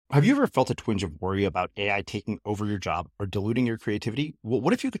Have you ever felt a twinge of worry about AI taking over your job or diluting your creativity? Well,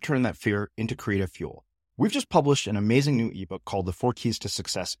 what if you could turn that fear into creative fuel? We've just published an amazing new ebook called The 4 Keys to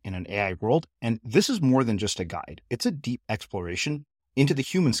Success in an AI World, and this is more than just a guide. It's a deep exploration into the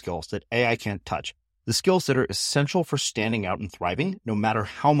human skills that AI can't touch, the skills that are essential for standing out and thriving, no matter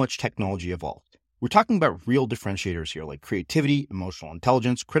how much technology evolves. We're talking about real differentiators here, like creativity, emotional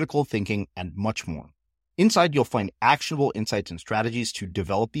intelligence, critical thinking, and much more. Inside, you'll find actionable insights and strategies to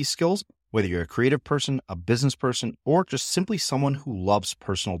develop these skills, whether you're a creative person, a business person, or just simply someone who loves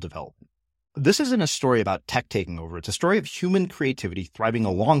personal development. This isn't a story about tech taking over. It's a story of human creativity thriving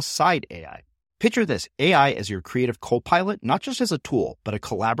alongside AI. Picture this, AI as your creative co-pilot, not just as a tool, but a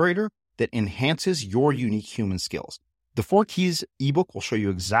collaborator that enhances your unique human skills. The 4 Keys ebook will show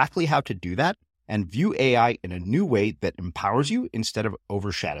you exactly how to do that and view AI in a new way that empowers you instead of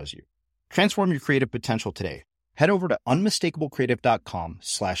overshadows you. Transform your creative potential today. Head over to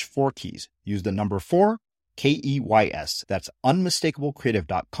unmistakablecreative.com/4keys. Use the number 4, KEYS. That's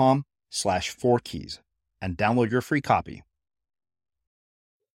unmistakablecreative.com/4keys and download your free copy.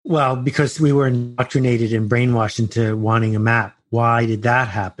 Well, because we were indoctrinated and brainwashed into wanting a map. Why did that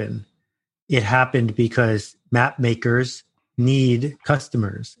happen? It happened because map makers need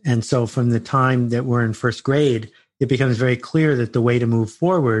customers. And so from the time that we're in first grade, it becomes very clear that the way to move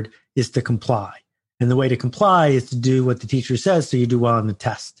forward is to comply. And the way to comply is to do what the teacher says so you do well on the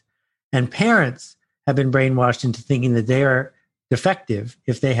test. And parents have been brainwashed into thinking that they are defective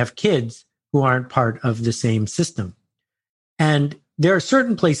if they have kids who aren't part of the same system. And there are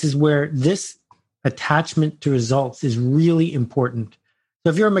certain places where this attachment to results is really important.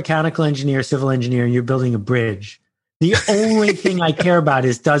 So if you're a mechanical engineer, civil engineer, and you're building a bridge, the only thing I care about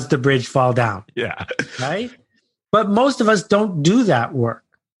is, does the bridge fall down? Yeah. Right? But most of us don't do that work.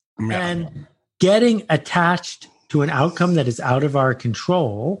 Yeah. And getting attached to an outcome that is out of our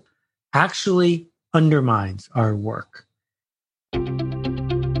control actually undermines our work.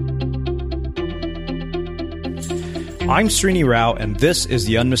 I'm Srini Rao, and this is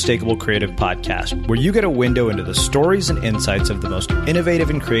the Unmistakable Creative Podcast, where you get a window into the stories and insights of the most innovative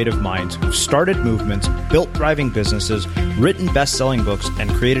and creative minds who've started movements, built thriving businesses, written best-selling books,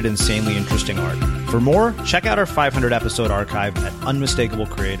 and created insanely interesting art. For more, check out our 500-episode archive at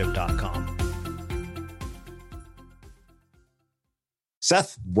unmistakablecreative.com.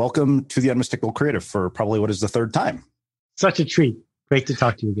 Seth, welcome to the Unmistakable Creative for probably what is the third time. Such a treat. Great to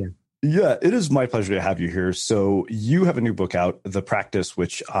talk to you again. Yeah, it is my pleasure to have you here. So you have a new book out, The Practice,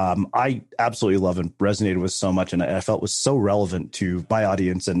 which I absolutely love and resonated with so much. And I felt was so relevant to my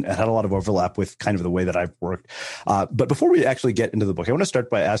audience and had a lot of overlap with kind of the way that I've worked. But before we actually get into the book, I want to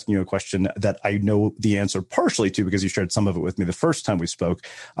start by asking you a question that I know the answer partially to because you shared some of it with me the first time we spoke.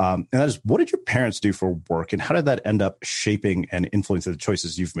 And that is, what did your parents do for work? And how did that end up shaping and influencing the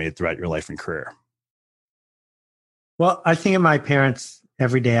choices you've made throughout your life and career? Well, I think of my parents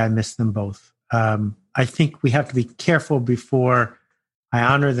every day. I miss them both. I think we have to be careful before I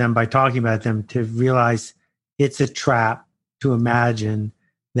honor them by talking about them to realize it's a trap to imagine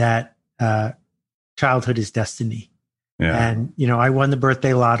that childhood is destiny. Yeah. And, I won the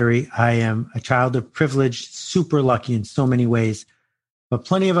birthday lottery. I am a child of privilege, super lucky in so many ways, but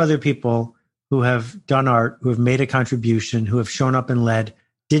plenty of other people who have done art, who have made a contribution, who have shown up and led,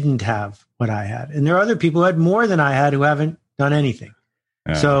 didn't have what I had. And there are other people who had more than I had who haven't done anything.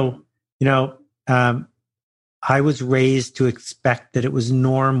 So, I was raised to expect that it was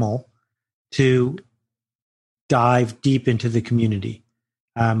normal to dive deep into the community.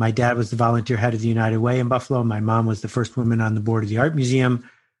 My dad was the volunteer head of the United Way in Buffalo. My mom was the first woman on the board of the Art Museum.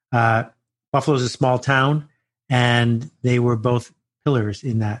 Buffalo is a small town, and they were both pillars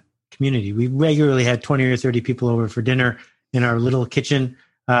in that community. We regularly had 20 or 30 people over for dinner in our little kitchen,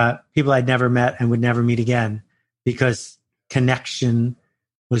 people I'd never met and would never meet again, because connection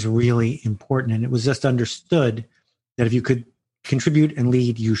was really important. And it was just understood that if you could contribute and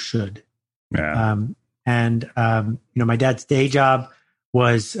lead, you should. Yeah. My dad's day job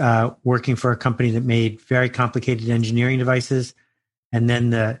was working for a company that made very complicated engineering devices. And then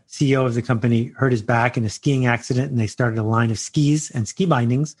the CEO of the company hurt his back in a skiing accident, and they started a line of skis and ski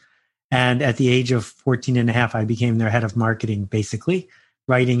bindings. And at the age of 14 and a half, I became their head of marketing, basically,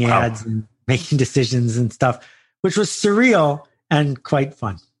 writing ads and making decisions and stuff, which was surreal and quite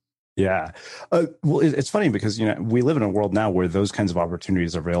fun. Yeah. Well, it's funny because, we live in a world now where those kinds of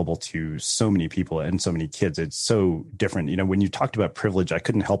opportunities are available to so many people and so many kids. It's so different. When you talked about privilege, I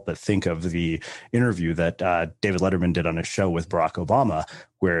couldn't help but think of the interview that David Letterman did on a show with Barack Obama,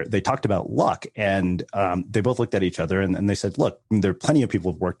 where they talked about luck, and they both looked at each other and they said, look, there are plenty of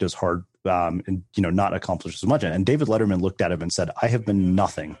people who've worked as hard and, not accomplished as much. And David Letterman looked at him and said, I have been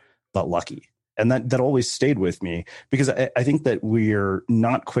nothing but lucky. And that always stayed with me, because I think that we're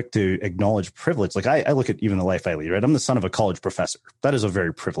not quick to acknowledge privilege. Like I look at even the life I lead, right? I'm the son of a college professor. That is a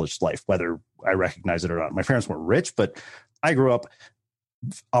very privileged life, whether I recognize it or not. My parents weren't rich, but I grew up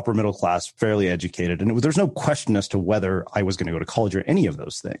upper middle class, fairly educated. And there's no question as to whether I was going to go to college or any of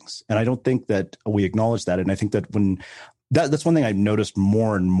those things. And I don't think that we acknowledge that. And I think that that's one thing I've noticed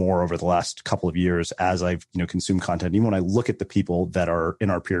more and more over the last couple of years as I've, consumed content. Even when I look at the people that are in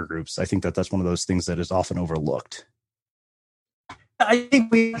our peer groups, I think that that's one of those things that is often overlooked. I think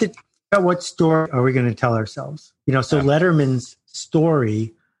we have to figure out what story are we going to tell ourselves? Letterman's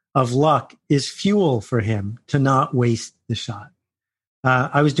story of luck is fuel for him to not waste the shot.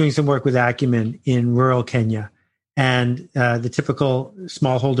 I was doing some work with Acumen in rural Kenya, and the typical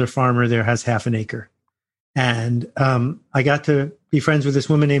smallholder farmer there has half an acre. And I got to be friends with this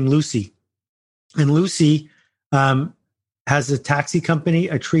woman named Lucy. And Lucy has a taxi company,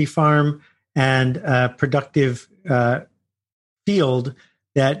 a tree farm, and a productive field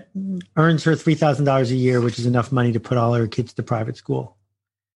that earns her $3,000 a year, which is enough money to put all her kids to private school.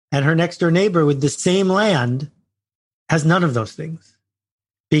 And her next door neighbor with the same land has none of those things.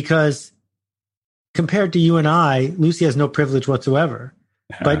 Because compared to you and I, Lucy has no privilege whatsoever.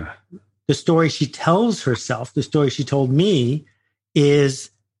 But the story she tells herself, the story she told me, is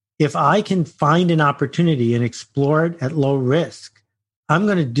if I can find an opportunity and explore it at low risk, I'm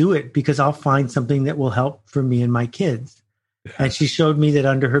going to do it because I'll find something that will help for me and my kids. Yeah. And she showed me that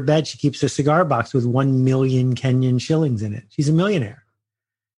under her bed, she keeps a cigar box with 1 million Kenyan shillings in it. She's a millionaire.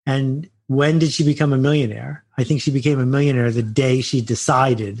 And when did she become a millionaire? I think she became a millionaire the day she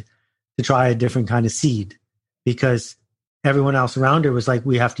decided to try a different kind of seed, because everyone else around her was like,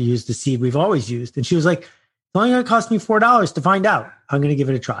 we have to use the seed we've always used. And she was like, it's only going to cost me $4 to find out. I'm going to give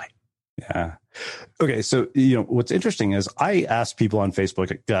it a try. Yeah. Okay. So, what's interesting is I asked people on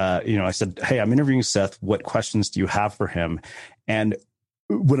Facebook, I said, hey, I'm interviewing Seth. What questions do you have for him? And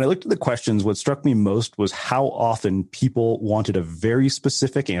when I looked at the questions, what struck me most was how often people wanted a very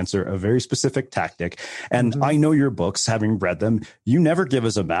specific answer, a very specific tactic. And I know your books, having read them, you never give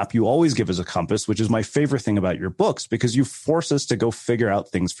us a map. You always give us a compass, which is my favorite thing about your books, because you force us to go figure out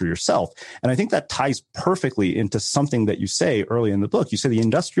things for yourself. And I think that ties perfectly into something that you say early in the book. You say the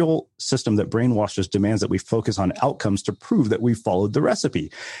industrial system that brainwashed us demands that we focus on outcomes to prove that we followed the recipe.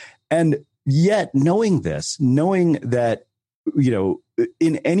 And yet knowing that,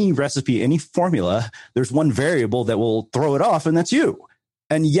 in any recipe, any formula, there's one variable that will throw it off, and that's you.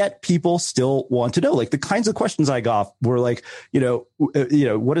 And yet people still want to know. Like the kinds of questions I got were like,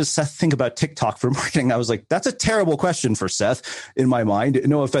 what does Seth think about TikTok for marketing? I was like, that's a terrible question for Seth in my mind.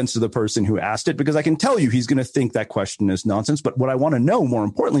 No offense to the person who asked it, because I can tell you he's going to think that question is nonsense. But what I want to know more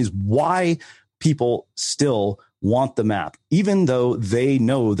importantly is why people still want the map, even though they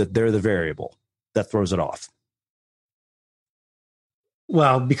know that they're the variable that throws it off.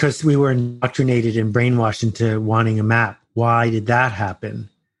 Well, because we were indoctrinated and brainwashed into wanting a map. Why did that happen?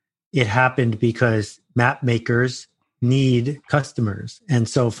 It happened because map makers need customers. And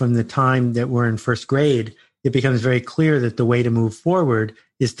so from the time that we're in first grade, it becomes very clear that the way to move forward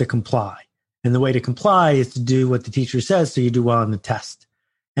is to comply. And the way to comply is to do what the teacher says so you do well on the test.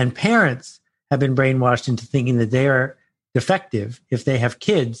 And parents have been brainwashed into thinking that they are defective if they have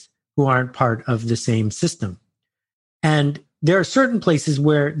kids who aren't part of the same system. And there are certain places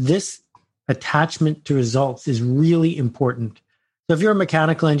where this attachment to results is really important. So if you're a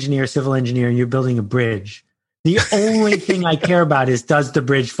mechanical engineer, civil engineer, and you're building a bridge, the only thing I care about is, does the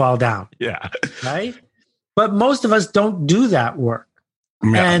bridge fall down? Yeah. Right? But most of us don't do that work.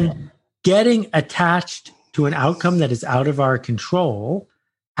 Yeah. And getting attached to an outcome that is out of our control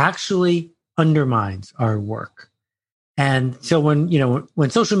actually undermines our work. And so when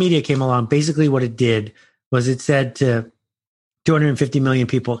social media came along, basically what it did was it said to 250 million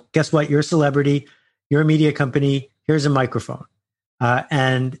people, guess what? You're a celebrity. You're a media company. Here's a microphone.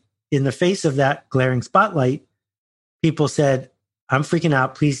 And in the face of that glaring spotlight, people said, I'm freaking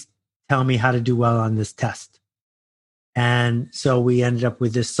out. Please tell me how to do well on this test. And so we ended up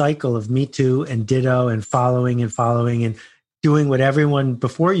with this cycle of Me Too and Ditto and following and doing what everyone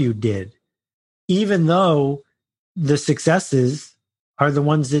before you did, even though the successes are the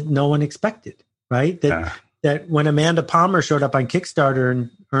ones that no one expected, right? That that when Amanda Palmer showed up on Kickstarter and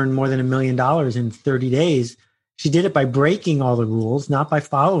earned more than $1 million in 30 days, she did it by breaking all the rules, not by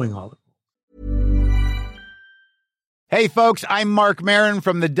following all the rules. Hey, folks, I'm Mark Maron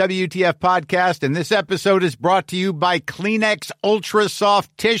from the WTF Podcast, and this episode is brought to you by Kleenex Ultra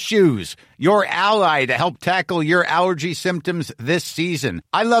Soft Tissues, your ally to help tackle your allergy symptoms this season.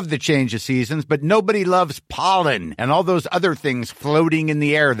 I love the change of seasons, but nobody loves pollen and all those other things floating in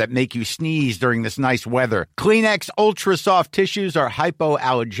the air that make you sneeze during this nice weather. Kleenex Ultra Soft Tissues are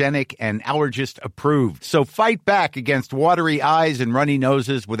hypoallergenic and allergist approved, so fight back against watery eyes and runny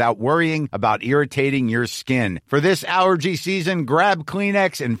noses without worrying about irritating your skin. For this allergy season, grab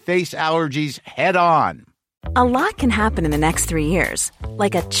Kleenex and face allergies head on. A lot can happen in the next 3 years.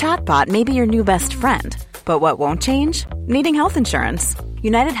 Like a chatbot may be your new best friend. But what won't change? Needing health insurance.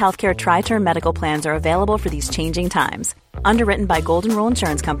 United Healthcare Tri-Term Medical Plans are available for these changing times. Underwritten by Golden Rule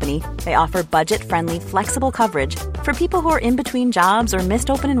Insurance Company, they offer budget-friendly, flexible coverage for people who are in between jobs or missed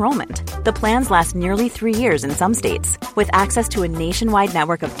open enrollment. The plans last nearly 3 years in some states, with access to a nationwide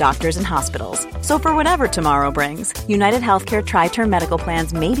network of doctors and hospitals. So for whatever tomorrow brings, United Healthcare Tri-Term Medical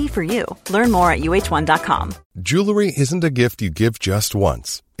Plans may be for you. Learn more at uh1.com. Jewelry isn't a gift you give just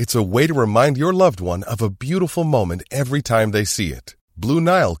once. It's a way to remind your loved one of a beautiful moment every time they see it. Blue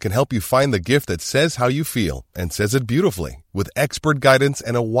Nile can help you find the gift that says how you feel and says it beautifully, with expert guidance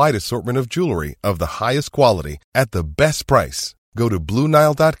and a wide assortment of jewelry of the highest quality at the best price. Go to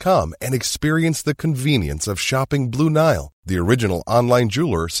BlueNile.com and experience the convenience of shopping Blue Nile, the original online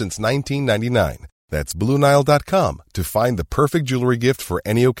jeweler since 1999. That's BlueNile.com to find the perfect jewelry gift for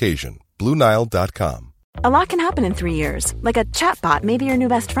any occasion. BlueNile.com. A lot can happen in 3 years, like a chatbot may be your new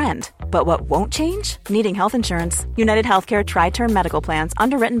best friend. But what won't change? Needing health insurance. United Healthcare Tri-Term Medical Plans,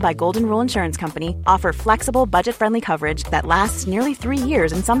 underwritten by Golden Rule Insurance Company, offer flexible, budget-friendly coverage that lasts nearly 3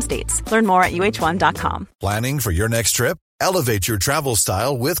 years in some states. Learn more at uh1.com. Planning for your next trip? Elevate your travel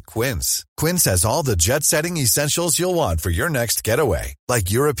style with Quince. Quince has all the jet-setting essentials you'll want for your next getaway,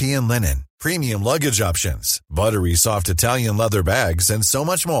 like European linen, premium luggage options, buttery soft Italian leather bags, and so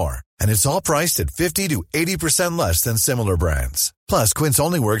much more. And it's all priced at 50 to 80% less than similar brands. Plus, Quince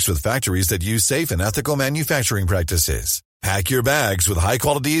only works with factories that use safe and ethical manufacturing practices. Pack your bags with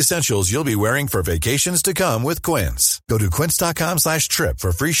high-quality essentials you'll be wearing for vacations to come with Quince. Go to quince.com/trip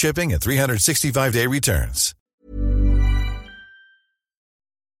for free shipping and 365-day returns.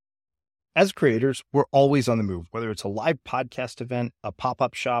 As creators, we're always on the move. Whether it's a live podcast event, a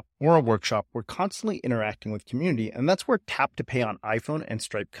pop-up shop, or a workshop, we're constantly interacting with community, and that's where Tap to Pay on iPhone and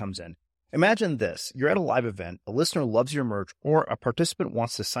Stripe comes in. Imagine this. You're at a live event, a listener loves your merch, or a participant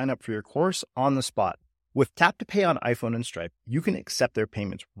wants to sign up for your course on the spot. With Tap to Pay on iPhone and Stripe, you can accept their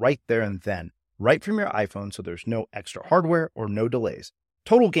payments right there and then, right from your iPhone, so there's no extra hardware or no delays.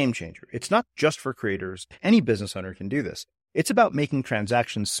 Total game changer. It's not just for creators. Any business owner can do this. It's about making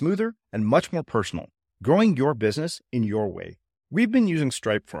transactions smoother and much more personal, growing your business in your way. We've been using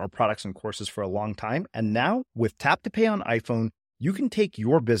Stripe for our products and courses for a long time, and now with Tap to Pay on iPhone, you can take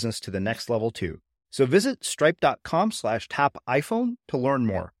your business to the next level too. So visit stripe.com/tapiphone to learn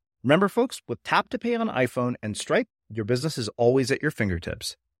more. Remember, folks, with Tap to Pay on iPhone and Stripe, your business is always at your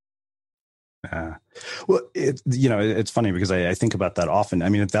fingertips. Well, it's funny because I think about that often. I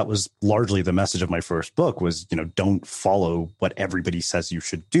mean, that was largely the message of my first book was, don't follow what everybody says you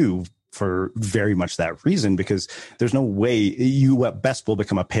should do for very much that reason, because there's no way you at best will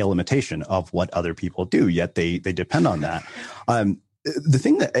become a pale imitation of what other people do, yet they depend on that. The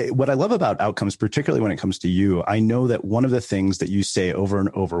thing what I love about outcomes, particularly when it comes to you, I know that one of the things that you say over and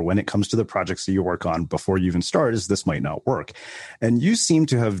over when it comes to the projects that you work on before you even start is this might not work. And you seem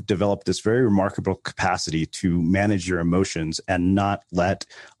to have developed this very remarkable capacity to manage your emotions and not let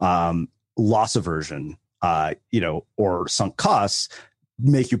loss aversion, or sunk costs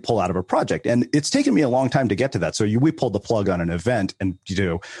make you pull out of a project. And it's taken me a long time to get to that. So we pulled the plug on an event and,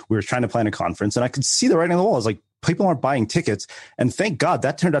 we were trying to plan a conference and I could see the writing on the wall. I was like, people aren't buying tickets. And thank God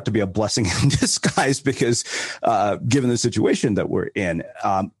that turned out to be a blessing in disguise because given the situation that we're in,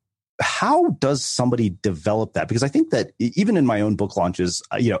 how does somebody develop that? Because I think that even in my own book launches,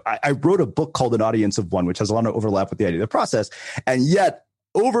 I wrote a book called An Audience of One, which has a lot of overlap with the idea of the process. And yet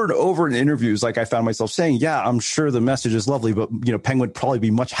over and over in interviews, like I found myself saying, yeah, I'm sure the message is lovely, but Penguin would probably be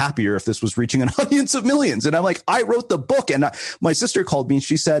much happier if this was reaching an audience of millions. And I'm like, I wrote the book. And my sister called me and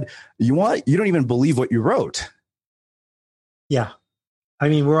she said, you don't even believe what you wrote. Yeah. I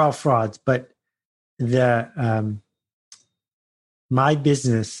mean, we're all frauds, but my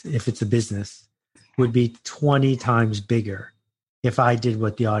business, if it's a business, would be 20 times bigger if I did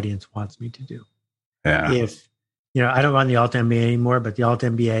what the audience wants me to do. Yeah. If, I don't run the Alt MBA anymore, but the Alt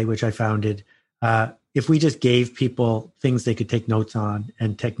MBA, which I founded, if we just gave people things they could take notes on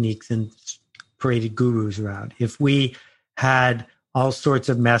and techniques and paraded gurus around, if we had all sorts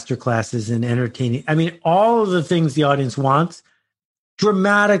of master classes and entertaining, I mean, all of the things the audience wants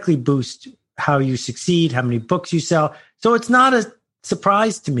dramatically boost how you succeed, how many books you sell. So it's not a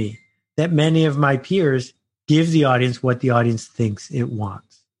surprise to me that many of my peers give the audience what the audience thinks it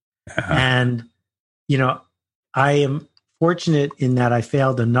wants. And, I am fortunate in that I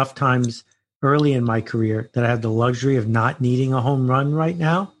failed enough times early in my career that I have the luxury of not needing a home run right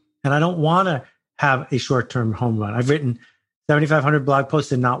now. And I don't want to have a short-term home run. I've written 7,500 blog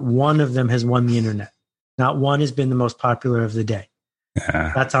posts and not one of them has won the internet. Not one has been the most popular of the day.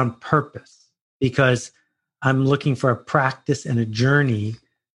 That's on purpose because I'm looking for a practice and a journey,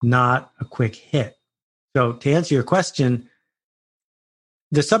 not a quick hit. So to answer your question,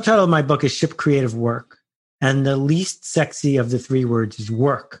 the subtitle of my book is Ship Creative Work. And the least sexy of the three words is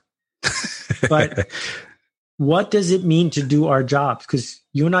work. But what does it mean to do our jobs? Because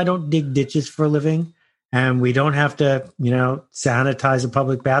you and I don't dig ditches for a living, and we don't have to, sanitize a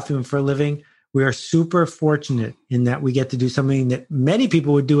public bathroom for a living. We are super fortunate in that we get to do something that many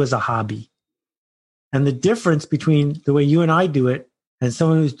people would do as a hobby. And the difference between the way you and I do it and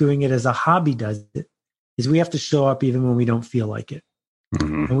someone who's doing it as a hobby does it is we have to show up even when we don't feel like it.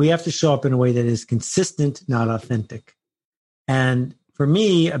 Mm-hmm. And we have to show up in a way that is consistent, not authentic. And for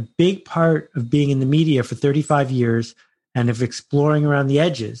me, a big part of being in the media for 35 years and of exploring around the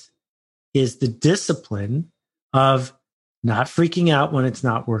edges is the discipline of not freaking out when it's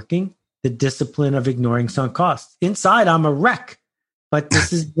not working, the discipline of ignoring sunk costs. Inside, I'm a wreck, but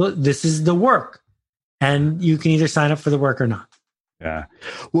this is the work. And you can either sign up for the work or not. Yeah.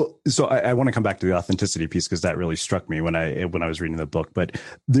 Well, so I want to come back to the authenticity piece because that really struck me when I was reading the book. But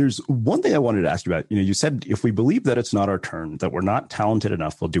there's one thing I wanted to ask you about. You said if we believe that it's not our turn, that we're not talented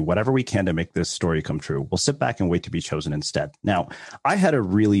enough, we'll do whatever we can to make this story come true. We'll sit back and wait to be chosen instead. Now, I had a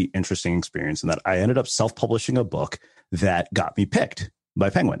really interesting experience in that I ended up self-publishing a book that got me picked by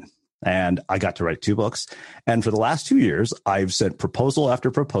Penguin. And I got to write 2 books. And for the last 2 years, I've sent proposal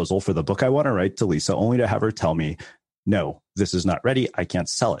after proposal for the book I want to write to Lisa, only to have her tell me, no, this is not ready. I can't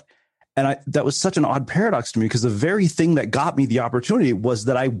sell it. And that was such an odd paradox to me because the very thing that got me the opportunity was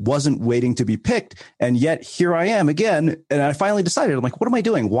that I wasn't waiting to be picked. And yet here I am again. And I finally decided, I'm like, what am I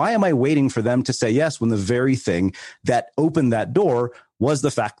doing? Why am I waiting for them to say yes when the very thing that opened that door was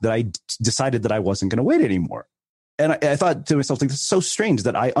the fact that I decided that I wasn't going to wait anymore? And I thought to myself, like, this is so strange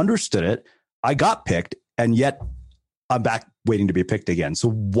that I understood it. I got picked and yet I'm back waiting to be picked again. So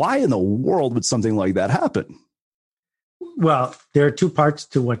why in the world would something like that happen? Well, there are 2 parts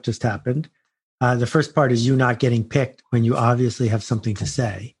to what just happened. The first part is you not getting picked when you obviously have something to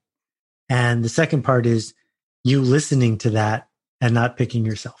say. And the second part is you listening to that and not picking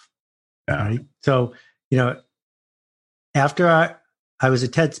yourself. Yeah. Right? So, after I was a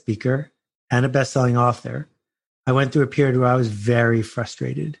TED speaker and a best-selling author, I went through a period where I was very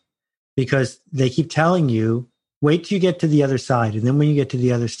frustrated because they keep telling you, wait till you get to the other side. And then when you get to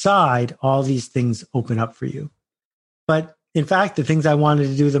the other side, all these things open up for you. But in fact, the things I wanted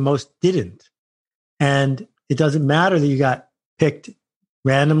to do the most didn't. And it doesn't matter that you got picked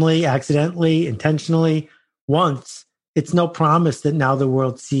randomly, accidentally, intentionally once. It's no promise that now the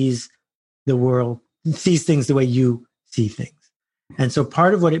world sees things the way you see things. And so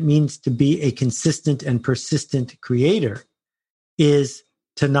part of what it means to be a consistent and persistent creator is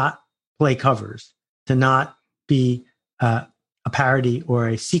to not play covers, to not be a parody or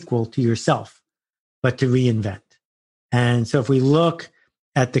a sequel to yourself, but to reinvent. And so if we look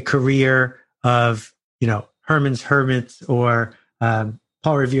at the career of, Herman's Hermits or Paul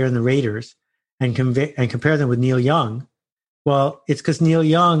Revere and the Raiders and compare them with Neil Young, well, it's because Neil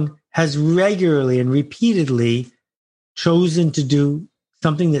Young has regularly and repeatedly chosen to do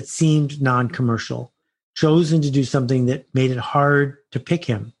something that seemed non-commercial, chosen to do something that made it hard to pick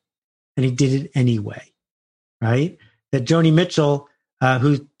him. And he did it anyway, right? That Joni Mitchell,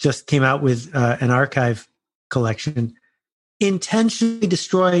 who just came out with an archive collection, intentionally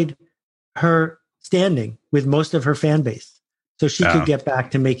destroyed her standing with most of her fan base so she could get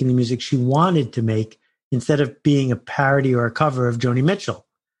back to making the music she wanted to make instead of being a parody or a cover of Joni Mitchell.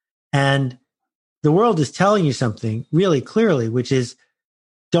 And the world is telling you something really clearly, which is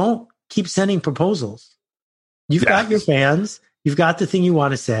don't keep sending proposals. You've got your fans. You've got the thing you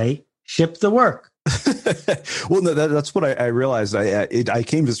want to say. Ship the work. Well, no, that's what I realized. I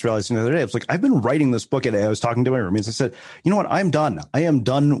came to this realization the other day. I was like, I've been writing this book, and I was talking to my roommates. I said, you know what? I'm done. I am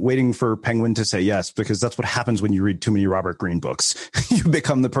done waiting for Penguin to say yes, because that's what happens when you read too many Robert Greene books. You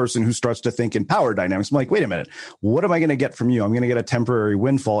become the person who starts to think in power dynamics. I'm like, wait a minute. What am I going to get from you? I'm going to get a temporary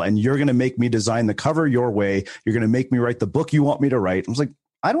windfall, and you're going to make me design the cover your way. You're going to make me write the book you want me to write. I was like,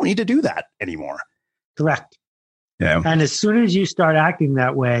 I don't need to do that anymore. Correct. Yeah. And as soon as you start acting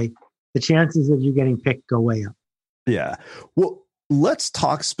that way, the chances of you getting picked go way up. Yeah. Well, let's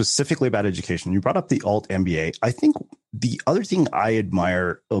talk specifically about education. You brought up the alt MBA. I think the other thing I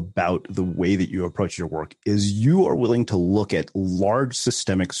admire about the way that you approach your work is you are willing to look at large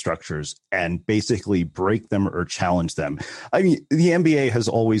systemic structures and basically break them or challenge them. I mean, the MBA has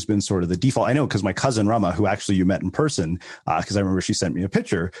always been sort of the default. I know, because my cousin Rama, who actually you met in person, because I remember she sent me a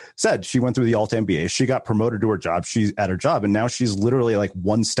picture, said she went through the alt MBA. She got promoted to her job. She's at her job, and now she's literally like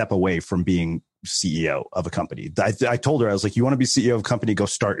one step away from being CEO of a company. I told her, I was like, you want to be CEO of a company, go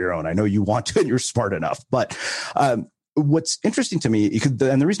start your own. I know you want to, and you're smart enough. But what's interesting to me, and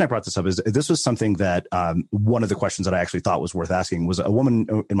the reason I brought this up is this was something that one of the questions that I actually thought was worth asking was a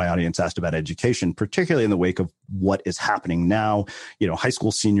woman in my audience asked about education, particularly in the wake of what is happening now. You know, high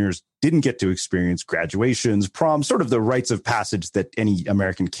school seniors didn't get to experience graduations, prom, sort of the rites of passage that any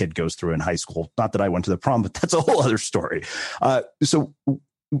American kid goes through in high school. Not that I went to the prom, but that's a whole other story. So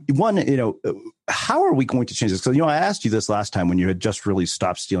one, how are we going to change this? Because, I asked you this last time when you had just really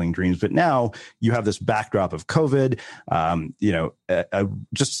stopped stealing dreams, but now you have this backdrop of COVID,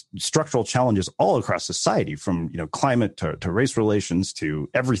 just structural challenges all across society, from, climate to race relations to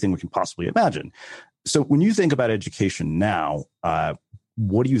everything we can possibly imagine. So when you think about education now,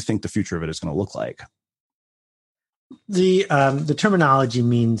 what do you think the future of it is going to look like? The terminology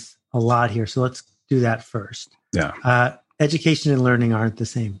means a lot here. So let's do that first. Yeah. Education and learning aren't the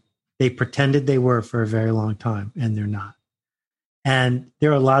same. They pretended they were for a very long time, and they're not. And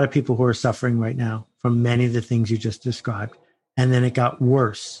there are a lot of people who are suffering right now from many of the things you just described. And then it got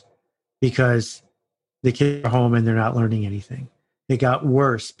worse because the kids are home and they're not learning anything. It got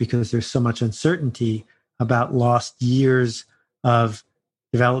worse because there's so much uncertainty about lost years of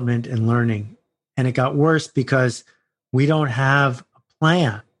development and learning. And it got worse because we don't have a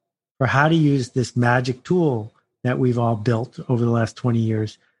plan for how to use this magic tool that we've all built over the last 20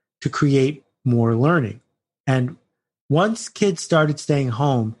 years to create more learning. And once kids started staying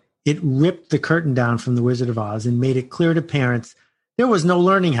home, it ripped the curtain down from the Wizard of Oz and made it clear to parents there was no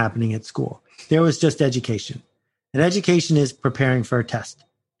learning happening at school. There was just education. And education is preparing for a test,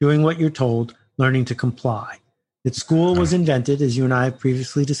 doing what you're told, learning to comply. That school was invented, as you and I have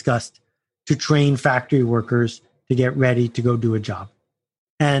previously discussed, to train factory workers to get ready to go do a job.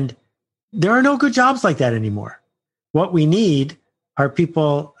 And there are no good jobs like that anymore. What we need are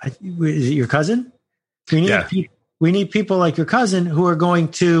people, is it your cousin? We need people like your cousin who are going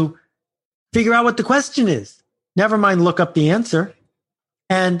to figure out what the question is. Never mind look up the answer.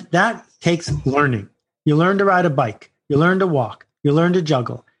 And that takes learning. You learn to ride a bike. You learn to walk. You learn to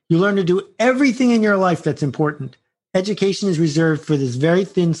juggle. You learn to do everything in your life that's important. Education is reserved for this very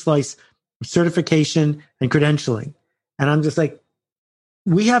thin slice of certification and credentialing. And I'm just like,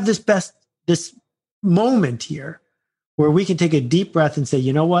 we have this moment here where we can take a deep breath and say,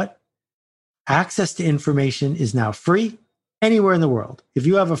 you know what? Access to information is now free anywhere in the world. If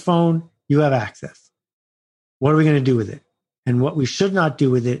you have a phone, you have access. What are we going to do with it? And what we should not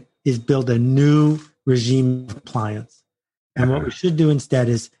do with it is build a new regime of compliance. And what we should do instead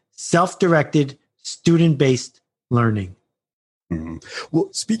is self-directed, student-based learning. Mm-hmm. Well,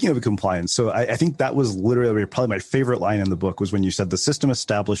 speaking of compliance, so I think that was literally probably my favorite line in the book was when you said the system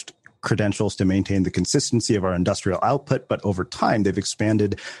established credentials to maintain the consistency of our industrial output, but over time they've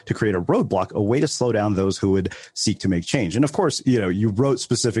expanded to create a roadblock, a way to slow down those who would seek to make change. And of course, you wrote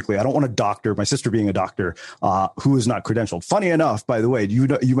specifically, I don't want a doctor, my sister being a doctor, who is not credentialed. Funny enough, by the way,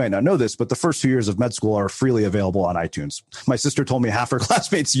 you might not know this, but the first 2 years of med school are freely available on iTunes. My sister told me half her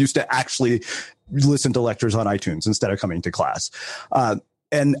classmates used to actually listen to lectures on iTunes instead of coming to class.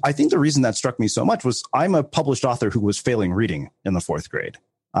 And I think the reason that struck me so much was I'm a published author who was failing reading in the fourth grade.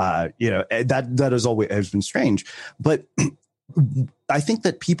 That has been strange, but I think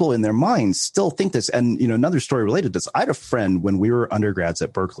that people in their minds still think this. And, another story related to this, I had a friend when we were undergrads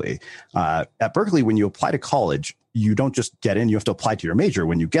at Berkeley. At Berkeley, when you apply to college, you don't just get in, you have to apply to your major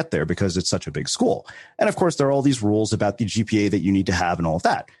when you get there because it's such a big school. And of course, there are all these rules about the GPA that you need to have and all of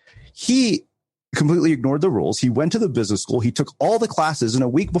that. He completely ignored the rules. He went to the business school. He took all the classes, and a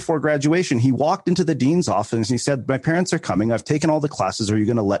week before graduation, he walked into the dean's office and he said, my parents are coming. I've taken all the classes. Are you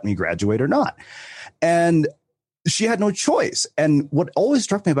going to let me graduate or not? And she had no choice. And what always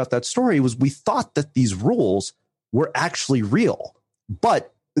struck me about that story was we thought that these rules were actually real,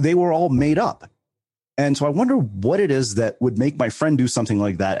 but they were all made up. And so I wonder what it is that would make my friend do something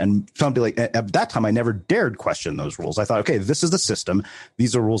like that. And something like at that time, I never dared question those rules. I thought, okay, this is the system.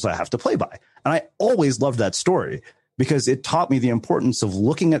 These are rules I have to play by. And I always loved that story because it taught me the importance of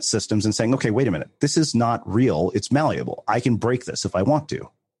looking at systems and saying, okay, wait a minute, this is not real. It's malleable. I can break this if I want to.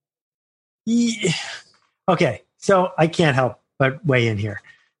 Yeah. Okay. So I can't help but weigh in here.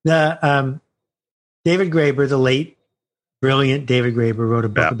 The David Graeber, the late brilliant David Graeber, wrote a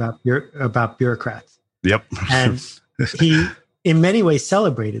book about bureaucrats. Yep. And he, in many ways,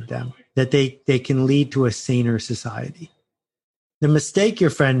 celebrated them, that they can lead to a saner society. The mistake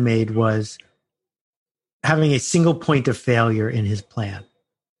your friend made was having a single point of failure in his plan.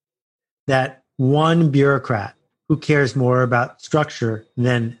 That one bureaucrat who cares more about structure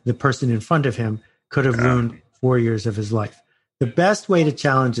than the person in front of him could have ruined 4 years of his life. The best way to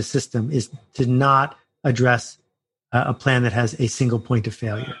challenge a system is to not address a plan that has a single point of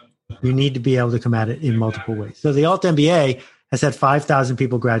failure. You need to be able to come at it in multiple ways. So the Alt MBA has had 5,000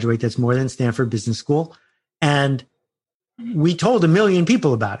 people graduate. That's more than Stanford Business School. And we told 1 million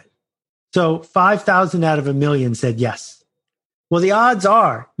people about it. So 5,000 out of 1 million said yes. Well, the odds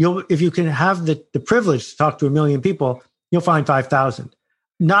are, if you can have the privilege to talk to 1 million people, you'll find 5,000.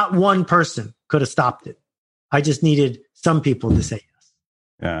 Not one person could have stopped it. I just needed some people to say yes.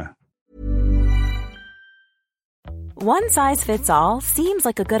 Yeah. One size fits all seems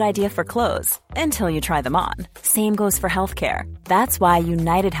like a good idea for clothes until you try them on. Same goes for healthcare. That's why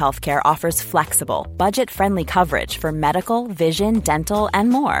United Healthcare offers flexible, budget-friendly coverage for medical, vision, dental, and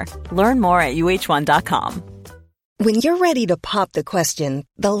more. Learn more at uh1.com. When you're ready to pop the question,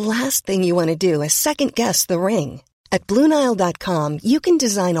 the last thing you want to do is second-guess the ring. At BlueNile.com, you can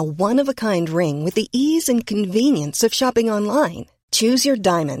design a one-of-a-kind ring with the ease and convenience of shopping online. Choose your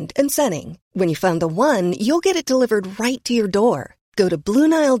diamond and setting. When you find the one, you'll get it delivered right to your door. Go to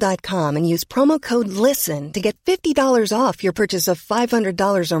BlueNile.com and use promo code LISTEN to get $50 off your purchase of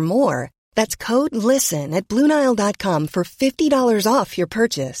 $500 or more. That's code LISTEN at BlueNile.com for $50 off your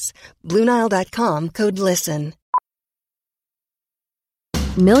purchase. BlueNile.com, code LISTEN.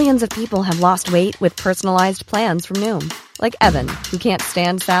 Millions of people have lost weight with personalized plans from Noom. Like Evan, who can't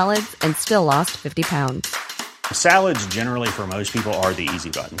stand salads and still lost 50 pounds. Salads generally for most people are the easy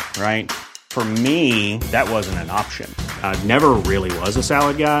button, right? For me, that wasn't an option. I never really was a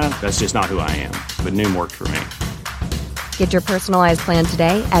salad guy. That's just not who I am. But Noom worked for me. Get your personalized plan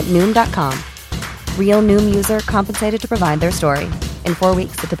today at Noom.com. Real Noom user compensated to provide their story. In 4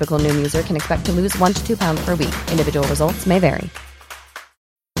 weeks, the typical Noom user can expect to lose 1 to 2 pounds per week. Individual results may vary.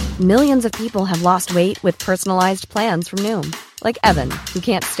 Millions of people have lost weight with personalized plans from Noom. Like Evan, who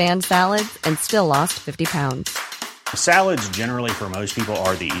can't stand salads and still lost 50 pounds. Salads generally for most people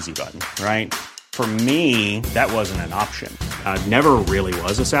are the easy button, right? For me, that wasn't an option. I never really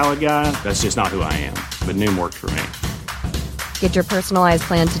was a salad guy. That's just not who I am. But Noom worked for me. Get your personalized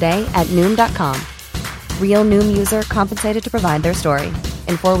plan today at Noom.com. Real Noom user compensated to provide their story.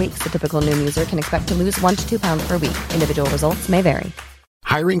 In 4 weeks, the typical Noom user can expect to lose 1 to 2 pounds per week. Individual results may vary.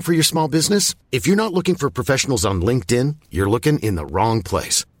 Hiring for your small business? If you're not looking for professionals on LinkedIn, you're looking in the wrong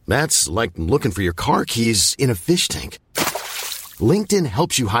place. That's like looking for your car keys in a fish tank. LinkedIn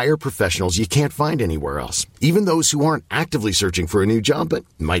helps you hire professionals you can't find anywhere else, even those who aren't actively searching for a new job but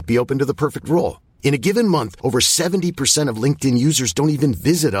might be open to the perfect role. In a given month, over 70% of LinkedIn users don't even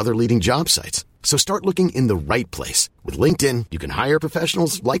visit other leading job sites. So start looking in the right place. With LinkedIn, you can hire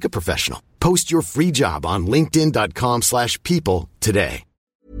professionals like a professional. Post your free job on linkedin.com/people today.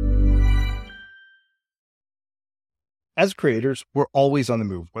 As creators, we're always on the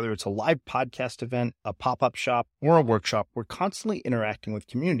move. Whether it's a live podcast event, a pop-up shop, or a workshop, we're constantly interacting with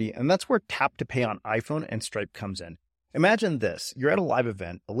community, and that's where Tap to Pay on iPhone and Stripe comes in. Imagine this. You're at a live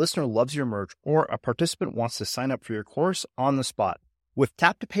event, a listener loves your merch, or a participant wants to sign up for your course on the spot. With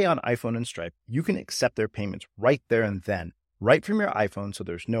Tap to Pay on iPhone and Stripe, you can accept their payments right there and then, right from your iPhone, so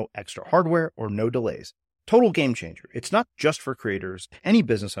there's no extra hardware or no delays. Total game changer. It's not just for creators. Any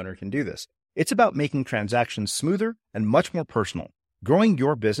business owner can do this. It's about making transactions smoother and much more personal, growing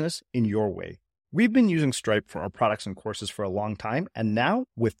your business in your way. We've been using Stripe for our products and courses for a long time, and now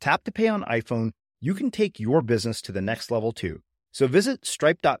with Tap to Pay on iPhone, you can take your business to the next level too. So visit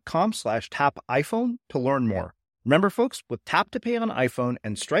stripe.com/tapiphone to learn more. Remember, folks, with Tap to Pay on iPhone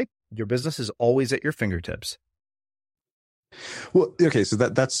and Stripe, your business is always at your fingertips. Well, okay, so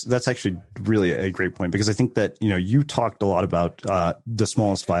that's actually really a great point, because I think that, you talked a lot about the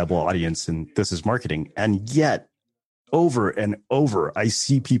smallest viable audience, and this is marketing, and yet over and over, I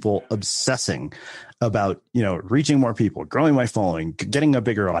see people obsessing about, reaching more people, growing my following, getting a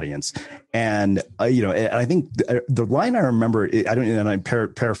bigger audience. And, I think the line I remember, and I'm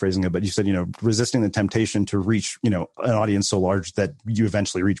paraphrasing it, but you said, resisting the temptation to reach, an audience so large that you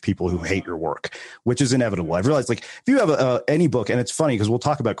eventually reach people who hate your work, which is inevitable. I've realized, like, if you have any book, and it's funny because we'll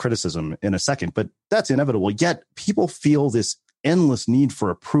talk about criticism in a second, but that's inevitable. Yet people feel this endless need for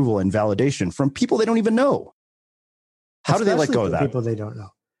approval and validation from people they don't even know. How do they let go of that? People they don't know.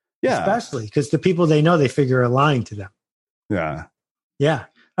 Yeah. Especially because the people they know, they figure are lying to them. Yeah. Yeah.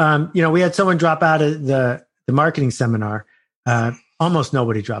 We had someone drop out of the marketing seminar. Almost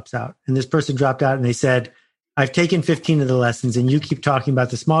nobody drops out. And this person dropped out and they said, I've taken 15 of the lessons and you keep talking about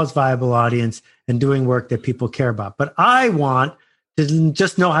the smallest viable audience and doing work that people care about. But I want to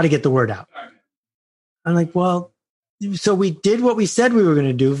just know how to get the word out. I'm like, well, so we did what we said we were going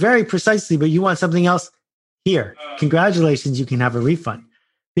to do very precisely, but you want something else? Here, congratulations, you can have a refund.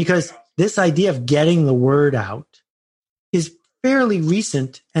 Because this idea of getting the word out is fairly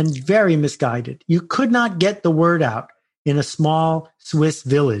recent and very misguided. You could not get the word out in a small Swiss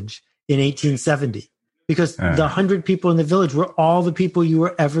village in 1870 because the 100 people in the village were all the people you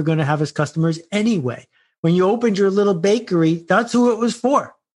were ever going to have as customers anyway. When you opened your little bakery, that's who it was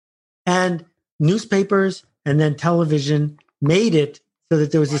for. And newspapers and then television made it so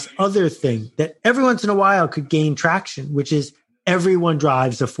that there was this other thing that every once in a while could gain traction, which is everyone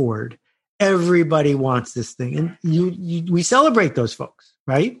drives a Ford. Everybody wants this thing. And we celebrate those folks,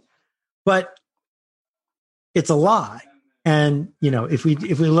 right? But it's a lie. And, if we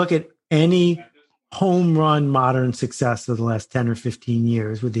look at any home run modern success of the last 10 or 15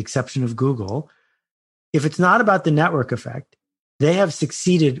 years, with the exception of Google, if it's not about the network effect, they have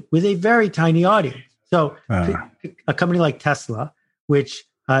succeeded with a very tiny audience. So a company like Tesla, which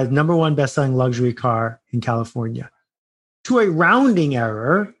number one best-selling luxury car in California. To a rounding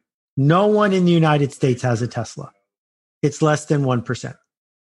error, no one in the United States has a Tesla. It's less than 1%,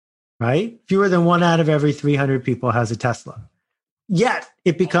 right? Fewer than 1 out of every 300 people has a Tesla. Yet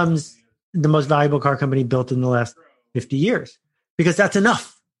it becomes the most valuable car company built in the last 50 years because that's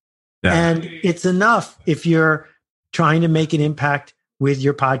enough. Yeah. And it's enough if you're trying to make an impact with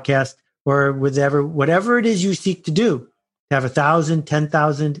your podcast or whatever it is you seek to do. To have 1,000,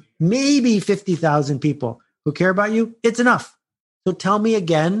 10,000, maybe 50,000 people who care about you, it's enough. So tell me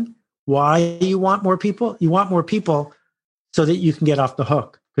again why you want more people. You want more people so that you can get off the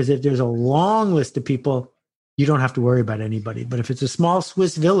hook. Because if there's a long list of people, you don't have to worry about anybody. But if it's a small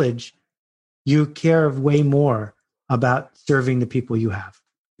Swiss village, you care way more about serving the people you have.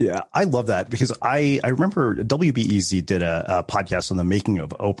 Yeah, I love that because I remember WBEZ did a podcast on the making of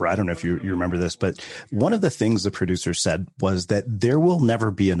Oprah. I don't know if you remember this, but one of the things the producer said was that there will never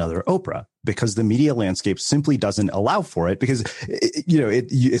be another Oprah because the media landscape simply doesn't allow for it because,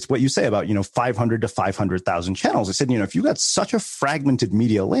 it's what you say about, 500 to 500,000 channels. I said, if you got such a fragmented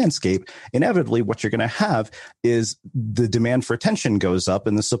media landscape, inevitably what you're going to have is the demand for attention goes up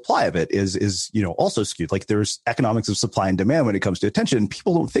and the supply of it is also skewed. Like there's economics of supply and demand when it comes to attention. And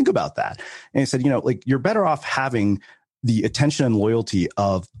people don't think about that. And he said, you're better off having the attention and loyalty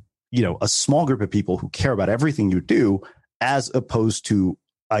of, a small group of people who care about everything you do as opposed to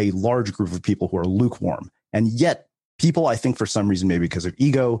a large group of people who are lukewarm. And yet people, I think for some reason, maybe because of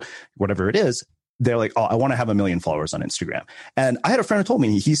ego, whatever it is, they're like, oh, I want to have 1 million followers on Instagram. And I had a friend who told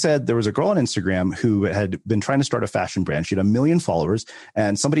me, he said there was a girl on Instagram who had been trying to start a fashion brand. She had 1 million followers.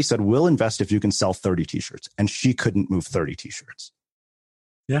 And somebody said, we'll invest if you can sell 30 t-shirts. And she couldn't move 30 t-shirts.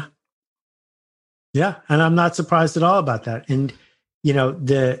 Yeah. Yeah. And I'm not surprised at all about that. And,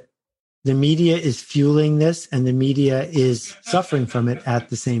 the media is fueling this and the media is suffering from it at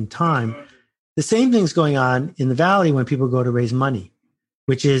the same time. The same thing's going on in the Valley when people go to raise money,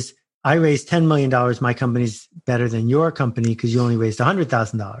 which is I raised $10 million. My company's better than your company because you only raised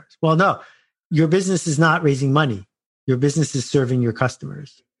 $100,000. Well, no, your business is not raising money. Your business is serving your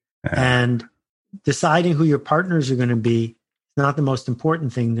customers. And deciding who your partners are going to be is not the most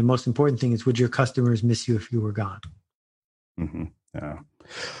important thing. The most important thing is, would your customers miss you if you were gone? Mm-hmm. Yeah.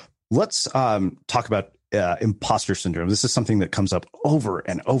 Let's talk about imposter syndrome. This is something that comes up over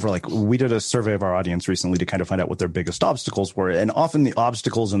and over. Like we did a survey of our audience recently to kind of find out what their biggest obstacles were. And often the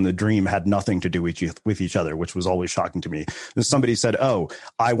obstacles in the dream had nothing to do with each other, which was always shocking to me. And somebody said, oh,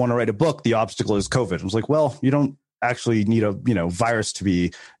 I want to write a book. The obstacle is COVID. I was like, well, you don't actually need a virus to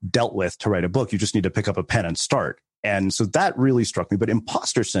be dealt with to write a book. You just need to pick up a pen and start. And so that really struck me. But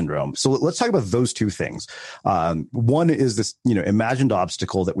imposter syndrome. So let's talk about those two things. One is this, imagined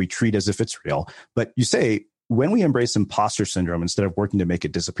obstacle that we treat as if it's real. But you say when we embrace imposter syndrome, instead of working to make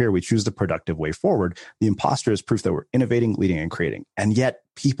it disappear, we choose the productive way forward. The imposter is proof that we're innovating, leading, and creating. And yet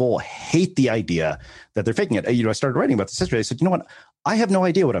people hate the idea that they're faking it. I started writing about this yesterday. I said, you know what? I have no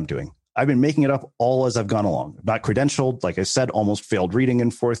idea what I'm doing. I've been making it up all as I've gone along. Not credentialed, like I said, almost failed reading in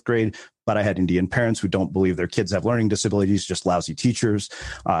 4th grade, but I had Indian parents who don't believe their kids have learning disabilities, just lousy teachers.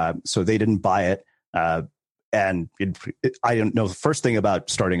 So they didn't buy it. And I don't know the first thing about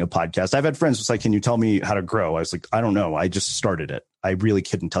starting a podcast. I've had friends who's like, can you tell me how to grow? I was like, I don't know. I just started it. I really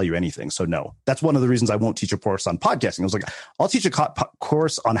couldn't tell you anything. So no, that's one of the reasons I won't teach a course on podcasting. I was like, I'll teach a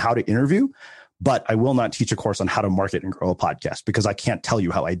course on how to interview, but I will not teach a course on how to market and grow a podcast because I can't tell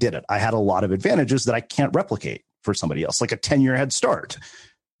you how I did it. I had a lot of advantages that I can't replicate for somebody else, like a 10-year head start.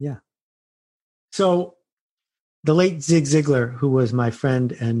 Yeah. So the late Zig Ziglar, who was my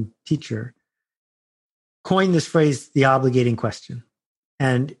friend and teacher, coined this phrase, the obligating question.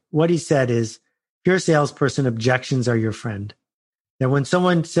 And what he said is, if you're a salesperson, objections are your friend. That when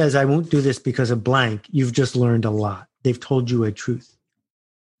someone says, I won't do this because of blank, you've just learned a lot. They've told you a truth.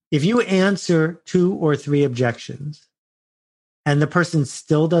 If you answer 2 or 3 objections and the person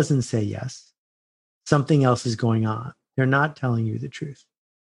still doesn't say yes, something else is going on. They're not telling you the truth.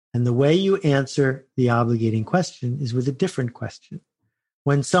 And the way you answer the obligating question is with a different question.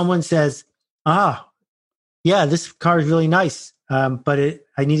 When someone says, yeah, this car is really nice, but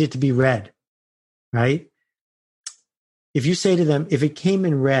I need it to be red, right? If you say to them, if it came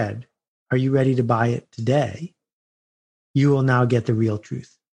in red, are you ready to buy it today? You will now get the real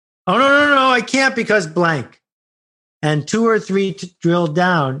truth. Oh, no, I can't because blank. And 2 or 3 drilled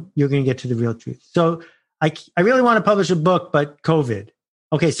down, you're going to get to the real truth. So I really want to publish a book, but COVID.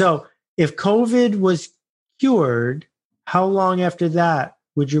 Okay, so if COVID was cured, how long after that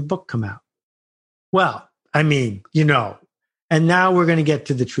would your book come out? Well, I mean, and now we're going to get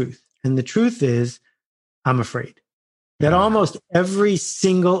to the truth. And the truth is, I'm afraid that almost every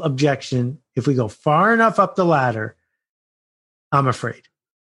single objection, if we go far enough up the ladder, I'm afraid.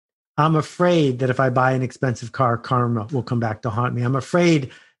 I'm afraid that if I buy an expensive car, karma will come back to haunt me. I'm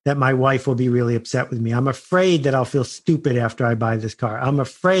afraid that my wife will be really upset with me. I'm afraid that I'll feel stupid after I buy this car. I'm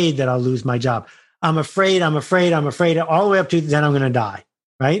afraid that I'll lose my job. I'm afraid, all the way up to then I'm going to die,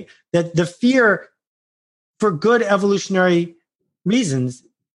 right? That the fear, for good evolutionary reasons,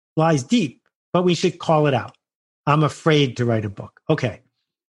 lies deep, but we should call it out. I'm afraid to write a book. Okay.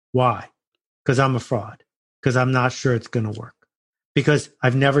 Why? Because I'm a fraud. Because I'm not sure it's going to work. Because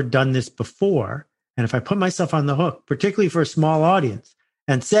I've never done this before. And if I put myself on the hook, particularly for a small audience,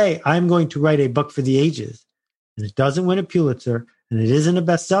 and say, I'm going to write a book for the ages, and it doesn't win a Pulitzer, and it isn't a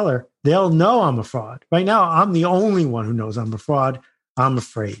bestseller, they'll know I'm a fraud. Right now, I'm the only one who knows I'm a fraud. I'm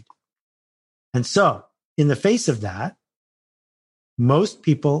afraid. And so, in the face of that, most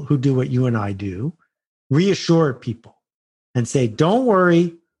people who do what you and I do reassure people and say, don't worry,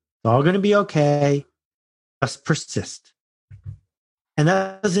 it's all going to be okay. Just persist. And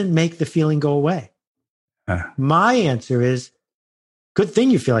that doesn't make the feeling go away. My answer is, good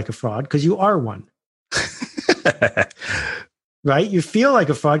thing you feel like a fraud because you are one. Right? You feel like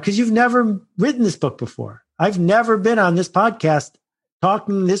a fraud because you've never written this book before. I've never been on this podcast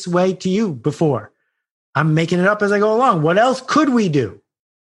talking this way to you before. I'm making it up as I go along. What else could we do?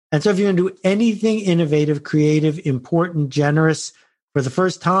 And so if you're going to do anything innovative, creative, important, generous for the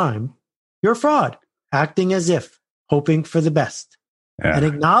first time, you're a fraud, acting as if, hoping for the best. Yeah. And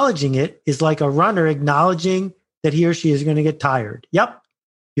acknowledging it is like a runner acknowledging that he or she is going to get tired. Yep,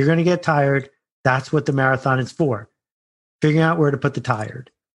 you're going to get tired. That's what the marathon is for. Figuring out where to put the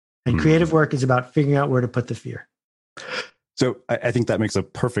tired. And creative work is about figuring out where to put the fear. So I think that makes a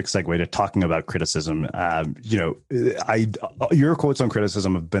perfect segue to talking about criticism. Your quotes on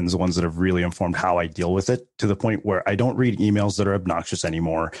criticism have been the ones that have really informed how I deal with it, to the point where I don't read emails that are obnoxious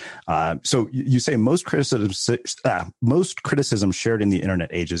anymore. So you say most criticism shared in the internet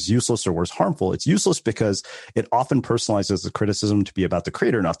age is useless or worse, harmful. It's useless because it often personalizes the criticism to be about the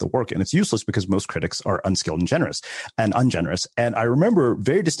creator, not the work. And it's useless because most critics are unskilled and ungenerous. And I remember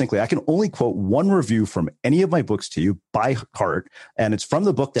very distinctly, I can only quote one review from any of my books to you by heart, and it's from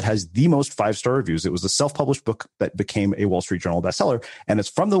the book that has the most 5-star reviews. It was a self-published book that became a Wall Street Journal bestseller, and it's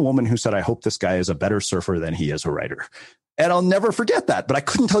from the woman who said, I hope this guy is a better surfer than he is a writer. And I'll never forget that, but I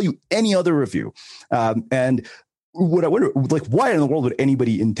couldn't tell you any other review. And what I wonder, why in the world would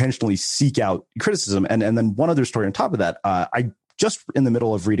anybody intentionally seek out criticism? And then one other story on top of that, I just in the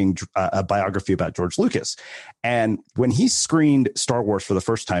middle of reading a biography about George Lucas. And when he screened Star Wars for the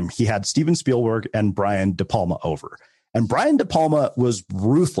first time, he had Steven Spielberg and Brian De Palma over. And Brian De Palma was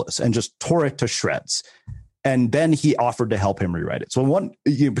ruthless and just tore it to shreds. And then he offered to help him rewrite it. So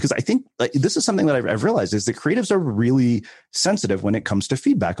because I think this is something that I've realized is that creatives are really sensitive when it comes to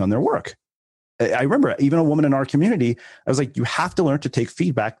feedback on their work. I remember even a woman in our community, I was like, you have to learn to take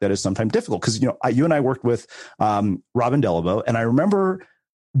feedback that is sometimes difficult. Because, you and I worked with Robin Delabo. And I remember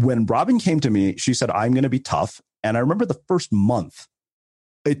when Robin came to me, she said, I'm going to be tough. And I remember the first month,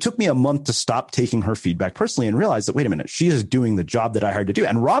 it took me a month to stop taking her feedback personally and realize that, wait a minute, she is doing the job that I hired to do.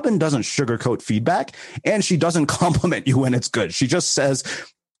 And Robin doesn't sugarcoat feedback, and she doesn't compliment you when it's good. She just says,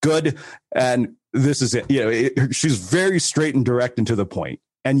 good, and this is it. She's very straight and direct and to the point.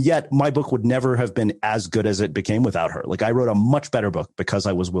 And yet my book would never have been as good as it became without her. Like, I wrote a much better book because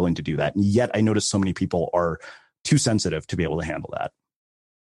I was willing to do that. And yet I noticed so many people are too sensitive to be able to handle that.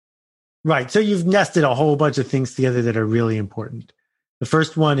 Right. So you've nested a whole bunch of things together that are really important. The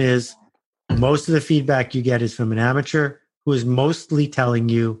first one is most of the feedback you get is from an amateur who is mostly telling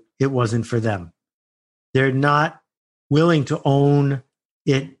you it wasn't for them. They're not willing to own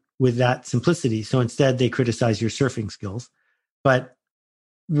it with that simplicity. So instead, they criticize your surfing skills. But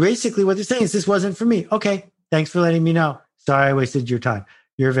basically what they're saying is, this wasn't for me. Okay, thanks for letting me know. Sorry, I wasted your time.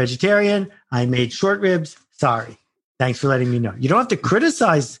 You're a vegetarian. I made short ribs. Sorry. Thanks for letting me know. You don't have to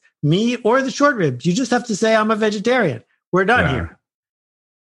criticize me or the short ribs. You just have to say, I'm a vegetarian. We're done here.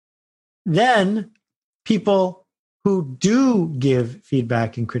 Then people who do give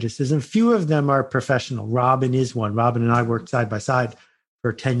feedback and criticism, few of them are professional. Robin is one. Robin and I worked side by side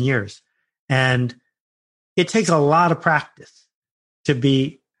for 10 years. And it takes a lot of practice to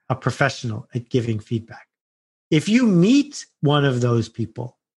be a professional at giving feedback. If you meet one of those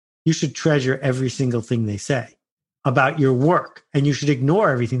people, you should treasure every single thing they say about your work, and you should ignore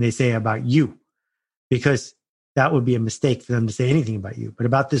everything they say about you, because that would be a mistake for them to say anything about you. But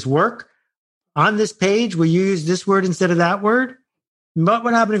about this work, on this page, will you use this word instead of that word? What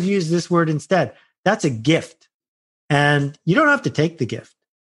would happen if you use this word instead? That's a gift. And you don't have to take the gift,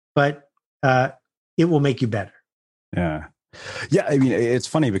 but it will make you better. Yeah. Yeah. I mean, it's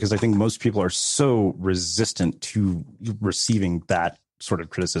funny because I think most people are so resistant to receiving that sort of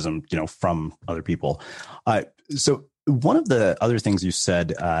criticism, from other people. So one of the other things you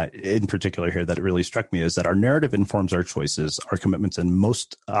said in particular here that really struck me is that our narrative informs our choices, our commitments, and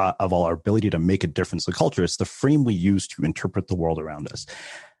most of all, our ability to make a difference in the culture. It's the frame we use to interpret the world around us.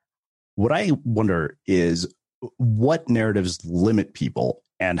 What I wonder is, what narratives limit people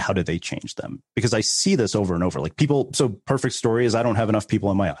and how do they change them? Because I see this over and over. Like, people, so perfect story is, I don't have enough people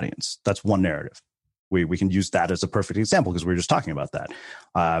in my audience. That's one narrative. We can use that as a perfect example because we were just talking about that.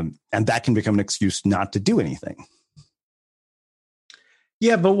 And that can become an excuse not to do anything.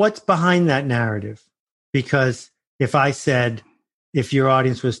 Yeah, but what's behind that narrative? Because if I said, if your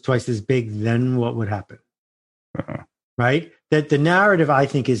audience was twice as big, then what would happen? Right? That the narrative, I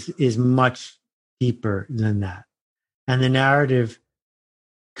think, is much deeper than that. And the narrative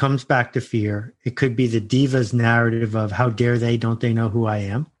comes back to fear. It could be the diva's narrative of, how dare they, don't they know who I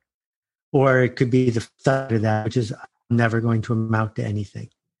am? Or it could be the side of that, which is, I'm never going to amount to anything,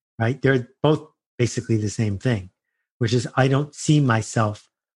 right? They're both basically the same thing, which is, I don't see myself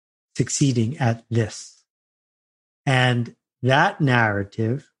succeeding at this. And that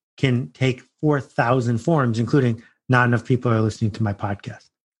narrative can take 4,000 forms, including not enough people are listening to my podcast.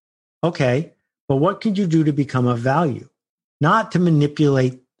 Okay, but what can you do to become of value? Not to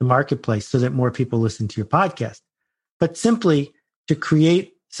manipulate the marketplace so that more people listen to your podcast, but simply to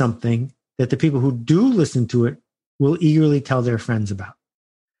create something that the people who do listen to it will eagerly tell their friends about.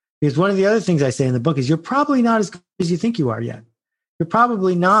 Because one of the other things I say in the book is, you're probably not as good as you think you are yet. You're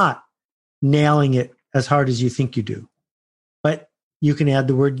probably not nailing it as hard as you think you do. But you can add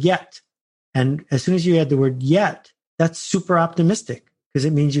the word yet. And as soon as you add the word yet, that's super optimistic, because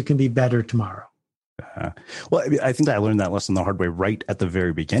it means you can be better tomorrow. Well, I think that I learned that lesson the hard way right at the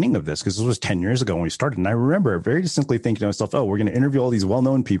very beginning of this, because this was 10 years ago when we started. And I remember very distinctly thinking to myself, oh, we're going to interview all these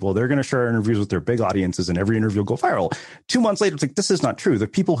well-known people. They're going to share our interviews with their big audiences, and every interview will go viral. 2 months later, it's like, this is not true. The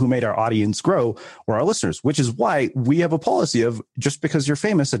people who made our audience grow were our listeners, which is why we have a policy of, just because you're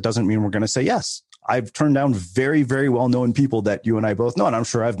famous, it doesn't mean we're going to say yes. I've turned down very, very well-known people that you and I both know, and I'm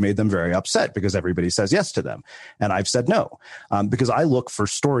sure I've made them very upset because everybody says yes to them. And I've said no, because I look for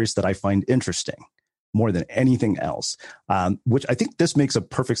stories that I find interesting more than anything else, which I think this makes a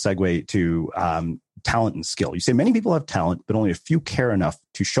perfect segue to talent and skill. You say many people have talent, but only a few care enough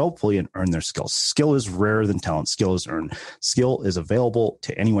to show up fully and earn their skills. Skill is rarer than talent. Skill is earned. Skill is available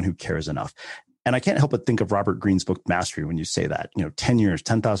to anyone who cares enough. And I can't help but think of Robert Greene's book, Mastery, when you say that, 10 years,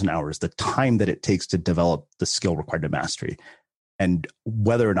 10,000 hours, the time that it takes to develop the skill required to mastery, and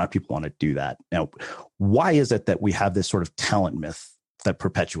whether or not people want to do that. Now, why is it that we have this sort of talent myth that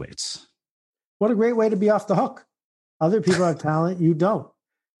perpetuates? what a great way to be off the hook. Other people have talent, you don't,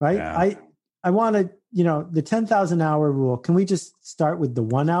 right? Yeah. I want to, the 10,000 hour rule. Can we just start with the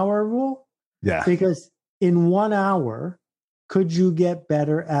 1 hour rule? Yeah. Because in 1 hour, could you get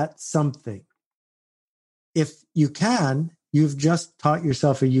better at something? If you can, you've just taught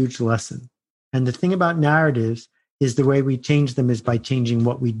yourself a huge lesson. And the thing about narratives is the way we change them is by changing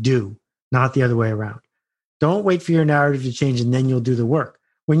what we do, not the other way around. Don't wait for your narrative to change and then you'll do the work.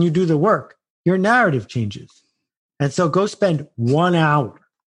 When you do the work, your narrative changes. And so go spend 1 hour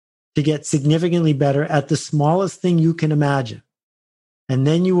to get significantly better at the smallest thing you can imagine. And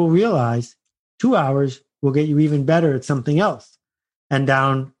then you will realize 2 hours will get you even better at something else. And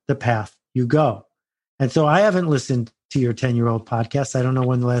down the path you go. And so I haven't listened to your 10-year-old podcast. I don't know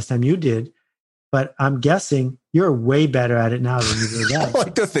when the last time you did, but I'm guessing you're way better at it now than you were then. I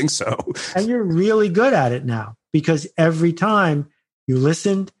like to think so. And you're really good at it now because every time you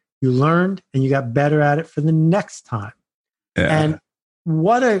listened, you learned, and you got better at it for the next time. Yeah. And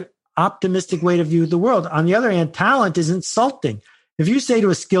what an optimistic way to view the world. On the other hand, talent is insulting. If you say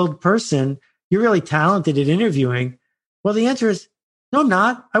to a skilled person, you're really talented at interviewing, well, the answer is, no, I'm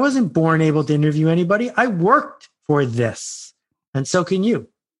not. I wasn't born able to interview anybody. I worked for this. And so can you.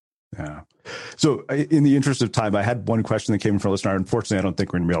 Yeah. So in the interest of time, I had one question that came from a listener. Unfortunately, I don't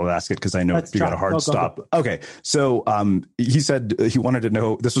think we're going to be able to ask it because I know you got a hard stop. Go. Okay. So he said he wanted to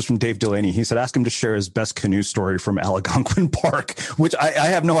know, this was from Dave Delaney. He said, ask him to share his best canoe story from Algonquin Park, which I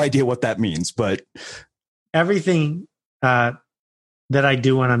have no idea what that means, but. Everything that I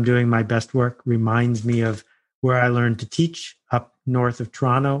do when I'm doing my best work reminds me of where I learned to teach up north of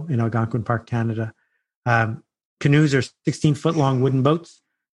Toronto in Algonquin Park, Canada. Canoes are 16-foot long wooden boats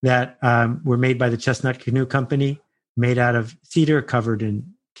that were made by the Chestnut Canoe Company, made out of cedar covered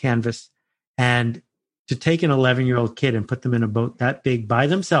in canvas. And to take an 11-year-old kid and put them in a boat that big by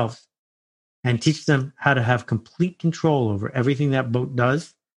themselves and teach them how to have complete control over everything that boat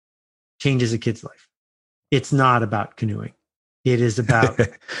does changes a kid's life. It's not about canoeing. It is about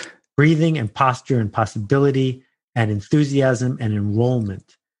breathing and posture and possibility and enthusiasm and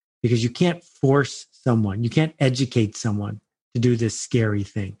enrollment, because you can't force someone, you can't educate someone to do this scary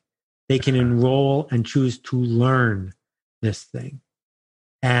thing. They can enroll and choose to learn this thing.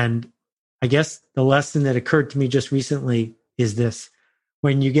 And I guess the lesson that occurred to me just recently is this.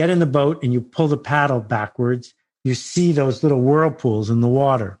 When you get in the boat and you pull the paddle backwards, you see those little whirlpools in the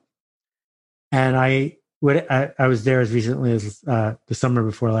water. And I was there as recently as the summer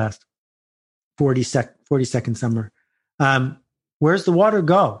before last, 42nd summer. Where's the water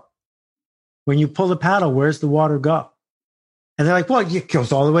go? When you pull the paddle, where's the water go? And they're like, well, it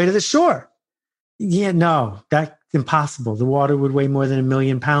goes all the way to the shore. Yeah, no, that's impossible. The water would weigh more than 1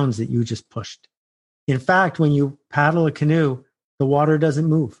 million pounds that you just pushed. In fact, when you paddle a canoe, the water doesn't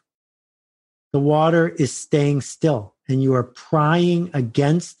move. The water is staying still, and you are prying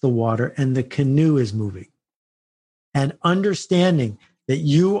against the water, and the canoe is moving. And understanding that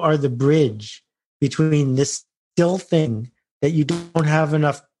you are the bridge between this still thing that you don't have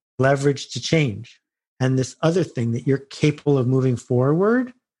enough leverage to change and this other thing that you're capable of moving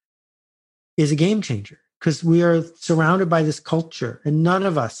forward is a game changer, because we are surrounded by this culture, and none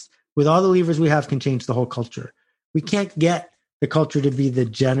of us, with all the levers we have, can change the whole culture. We can't get the culture to be the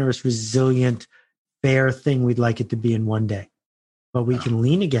generous, resilient, fair thing we'd like it to be in one day, but we can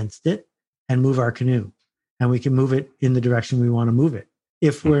lean against it and move our canoe, and we can move it in the direction we want to move it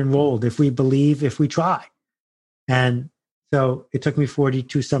if we're enrolled, if we believe, if we try. And so it took me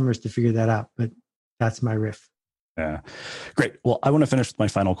 42 summers to figure that out, but that's my riff. Yeah. Great. Well, I want to finish with my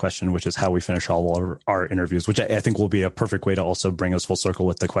final question, which is how we finish all our interviews, which I think will be a perfect way to also bring us full circle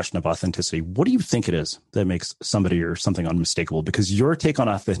with the question of authenticity. What do you think it is that makes somebody or something unmistakable? Because your take on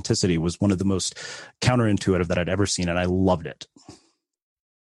authenticity was one of the most counterintuitive that I'd ever seen, and I loved it.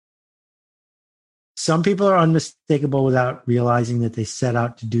 Some people are unmistakable without realizing that they set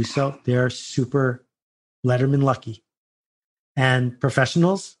out to do so. They're super Letterman lucky. And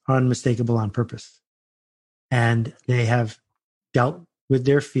professionals are unmistakable on purpose. And they have dealt with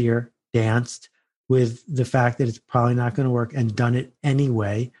their fear, danced with the fact that it's probably not going to work, and done it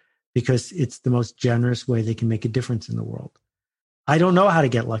anyway because it's the most generous way they can make a difference in the world. I don't know how to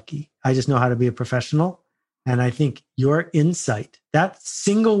get lucky. I just know how to be a professional. And I think your insight, that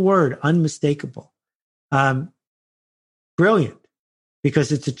single word, unmistakable, brilliant,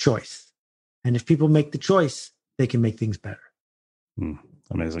 because it's a choice. And if people make the choice, they can make things better.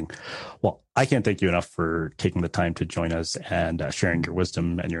 Amazing. Well, I can't thank you enough for taking the time to join us and sharing your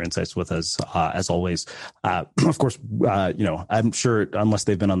wisdom and your insights with us, as always. Of course, I'm sure unless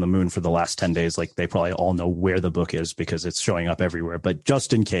they've been on the moon for the last 10 days, like they probably all know where the book is because it's showing up everywhere. But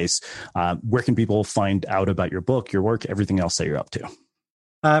just in case, where can people find out about your book, your work, everything else that you're up to?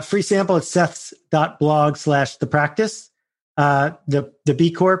 Free sample at seths.blog/thepractice. The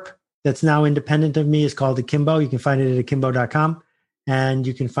B Corp that's now independent of me is called Akimbo. You can find it at akimbo.com. And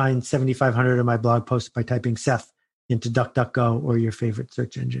you can find 7,500 of my blog posts by typing Seth into DuckDuckGo or your favorite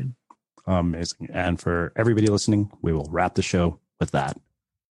search engine. Amazing. And for everybody listening, we will wrap the show with that.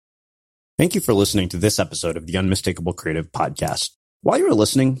 Thank you for listening to this episode of the Unmistakable Creative Podcast. While you were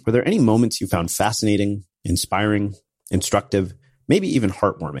listening, were there any moments you found fascinating, inspiring, instructive, maybe even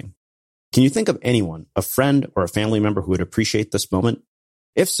heartwarming? Can you think of anyone, a friend or a family member who would appreciate this moment?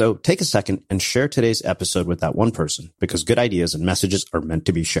 If so, take a second and share today's episode with that one person, because good ideas and messages are meant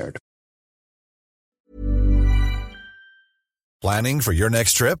to be shared. Planning for your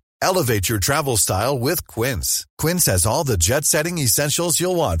next trip? Elevate your travel style with Quince. Quince has all the jet-setting essentials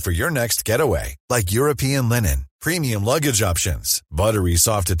you'll want for your next getaway, like European linen, premium luggage options, buttery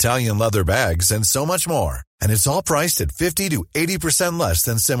soft Italian leather bags, and so much more. And it's all priced at 50 to 80% less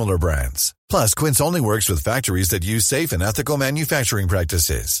than similar brands. Plus, Quince only works with factories that use safe and ethical manufacturing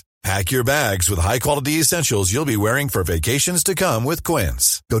practices. Pack your bags with high-quality essentials you'll be wearing for vacations to come with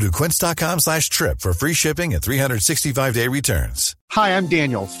Quince. Go to quince.com/trip for free shipping and 365-day returns. Hi, I'm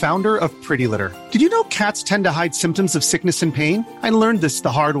Daniel, founder of Pretty Litter. Did you know cats tend to hide symptoms of sickness and pain? I learned this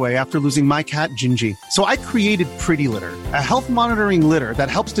the hard way after losing my cat, Gingy. So I created Pretty Litter, a health monitoring litter that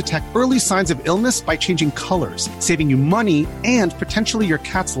helps detect early signs of illness by changing colors, saving you money and potentially your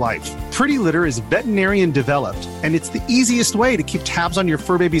cat's life. Pretty Litter is veterinarian developed, and it's the easiest way to keep tabs on your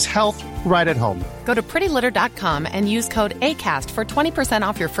fur baby's health right at home. Go to prettylitter.com and use code ACAST for 20%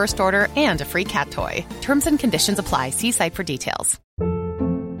 off your first order and a free cat toy. Terms and conditions apply. See site for details.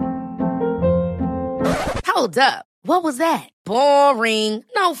 Hold up. What was that? Boring.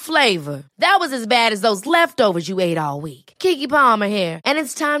 No flavor. That was as bad as those leftovers you ate all week. Keke Palmer here, and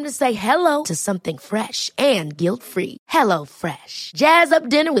it's time to say hello to something fresh and guilt-free. Hello Fresh. Jazz up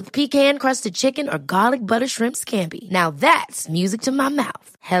dinner with pecan-crusted chicken or garlic butter shrimp scampi. Now that's music to my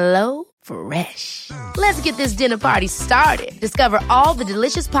mouth. Hello Fresh. Let's get this dinner party started. Discover all the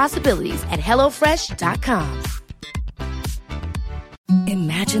delicious possibilities at hellofresh.com.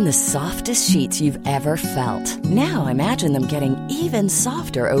 Imagine the softest sheets you've ever felt. Now imagine them getting even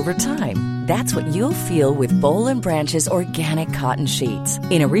softer over time. That's what you'll feel with Boll & Branch's organic cotton sheets.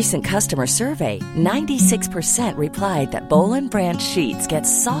 In a recent customer survey, 96% replied that Boll & Branch sheets get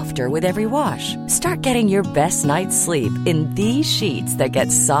softer with every wash. Start getting your best night's sleep in these sheets that get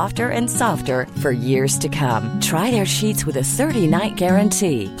softer and softer for years to come. Try their sheets with a 30-night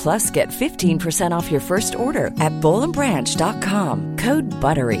guarantee. Plus, get 15% off your first order at bollandbranch.com. Code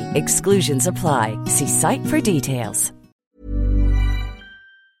BUTTERY. Exclusions apply. See site for details.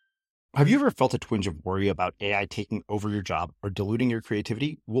 Have you ever felt a twinge of worry about AI taking over your job or diluting your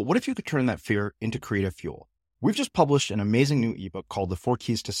creativity? Well, what if you could turn that fear into creative fuel? We've just published an amazing new ebook called The 4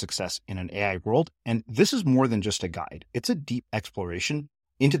 Keys to Success in an AI World, and this is more than just a guide. It's a deep exploration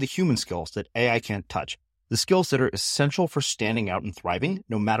into the human skills that AI can't touch, the skills that are essential for standing out and thriving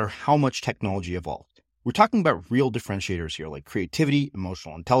no matter how much technology evolved. We're talking about real differentiators here like creativity,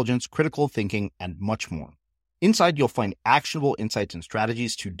 emotional intelligence, critical thinking, and much more. Inside, you'll find actionable insights and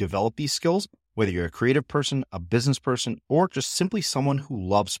strategies to develop these skills, whether you're a creative person, a business person, or just simply someone who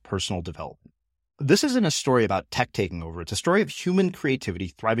loves personal development. This isn't a story about tech taking over. It's a story of human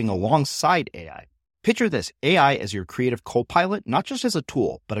creativity thriving alongside AI. Picture this, AI as your creative co-pilot, not just as a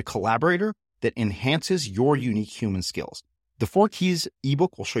tool, but a collaborator that enhances your unique human skills. The 4 Keys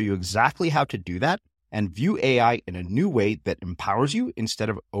ebook will show you exactly how to do that and view AI in a new way that empowers you instead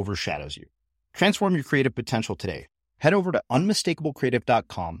of overshadows you. Transform your creative potential today. Head over to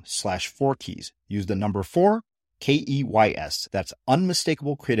unmistakablecreative.com/4keys. Use the number 4, KEYS. That's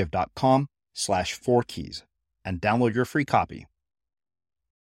unmistakablecreative.com/4keys and download your free copy.